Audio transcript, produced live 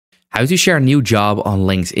How to share a new job on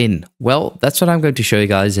LinkedIn. Well, that's what I'm going to show you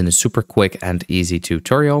guys in a super quick and easy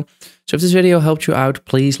tutorial. So if this video helped you out,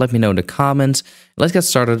 please let me know in the comments. Let's get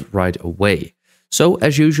started right away. So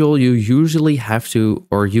as usual, you have to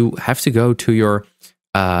go to your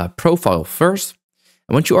profile first.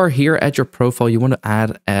 And once you are here at your profile, you want to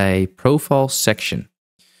add a profile section.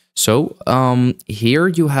 So here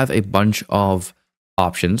you have a bunch of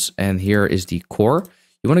options, and here is the core.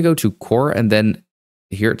 You want to go to core, and then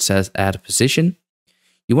here it says add a position.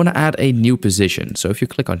 You want to add a new position. So if you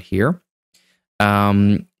click on here,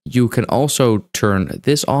 you can also turn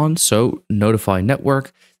this on. So notify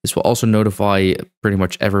network. This will also notify pretty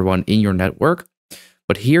much everyone in your network.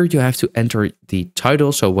 But here you have to enter the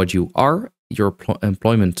title. So what you are, your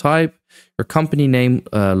employment type, your company name,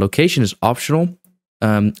 location is optional.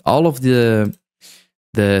 All of the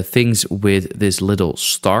things with this little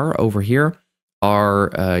star over here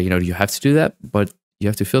are, you have to do that, but you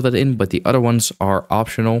have to fill that in, but the other ones are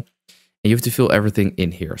optional, and you have to fill everything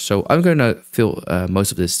in here. So I'm going to fill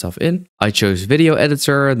most of this stuff in. I chose video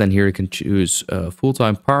editor, then here you can choose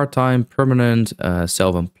full-time, part-time, permanent,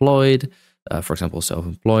 self-employed, for example,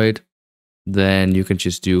 self-employed. Then you can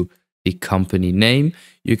just do the company name.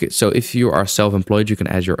 So if you are self-employed, you can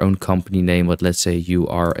add your own company name, but let's say you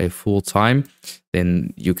are a full-time,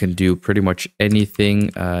 then you can do pretty much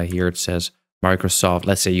anything. Here it says Microsoft.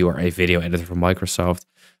 Let's say you are a video editor for Microsoft.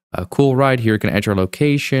 Cool, right? Here you can add your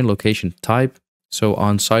location type. So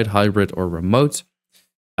on-site, hybrid, or remote.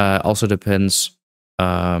 Also depends.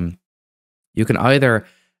 You can either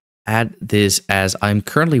add this as I'm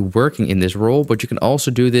currently working in this role, but you can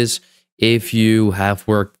also do this if you have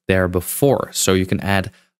worked there before. So you can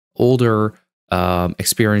add older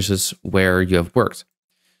experiences where you have worked.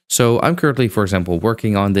 So I'm currently, for example,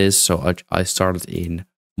 working on this. So I started in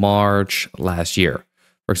March last year.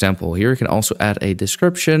 For example, here you can also add a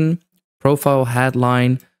description, profile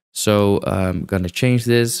headline. So I'm going to change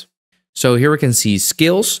this. So here we can see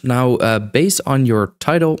skills. Now, based on your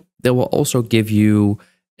title, they will also give you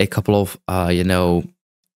a couple of,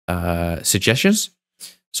 suggestions.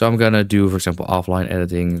 So I'm going to do, for example, offline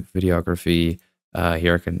editing, videography.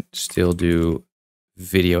 Here I can still do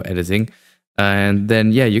video editing. And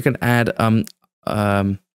then, yeah, you can add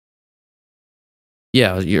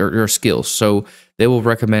your skills. So they will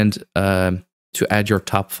recommend to add your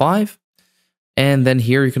top 5. And then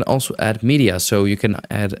here you can also add media. So you can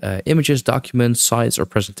add images, documents, sites, or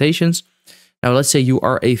presentations. Now, let's say you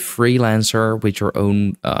are a freelancer with your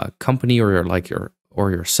own company, or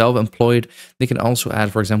you're self-employed. They can also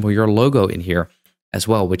add, for example, your logo in here as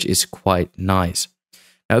well, which is quite nice.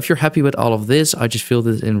 Now, if you're happy with all of this, I just fill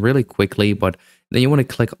this in really quickly, but then you want to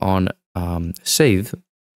click on save.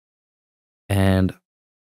 And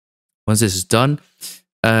once this is done,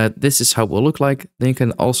 this is how it will look like. Then you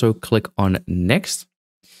can also click on next.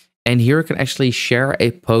 And here you can actually share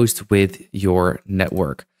a post with your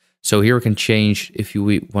network. So here you can change if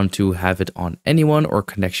you want to have it on anyone or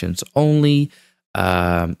connections only.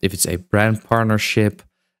 If it's a brand partnership,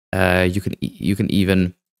 you can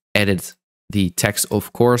even edit the text,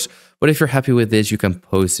 of course. But if you're happy with this, you can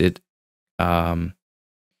post it.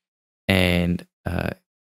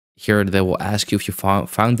 Here they will ask you if you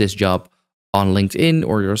found this job on LinkedIn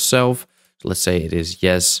or yourself. So let's say it is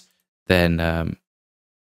yes. Then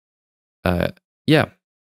yeah,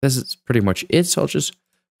 this is pretty much it. So I'll just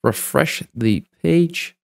refresh the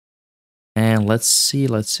page, and let's see.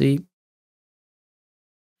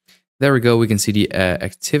 There we go. We can see the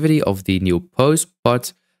activity of the new post,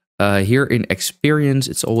 but here in experience,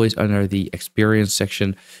 it's always under the experience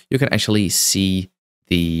section. You can actually see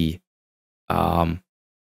the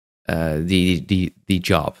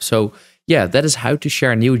job. So yeah, that is how to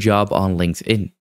share a new job on LinkedIn.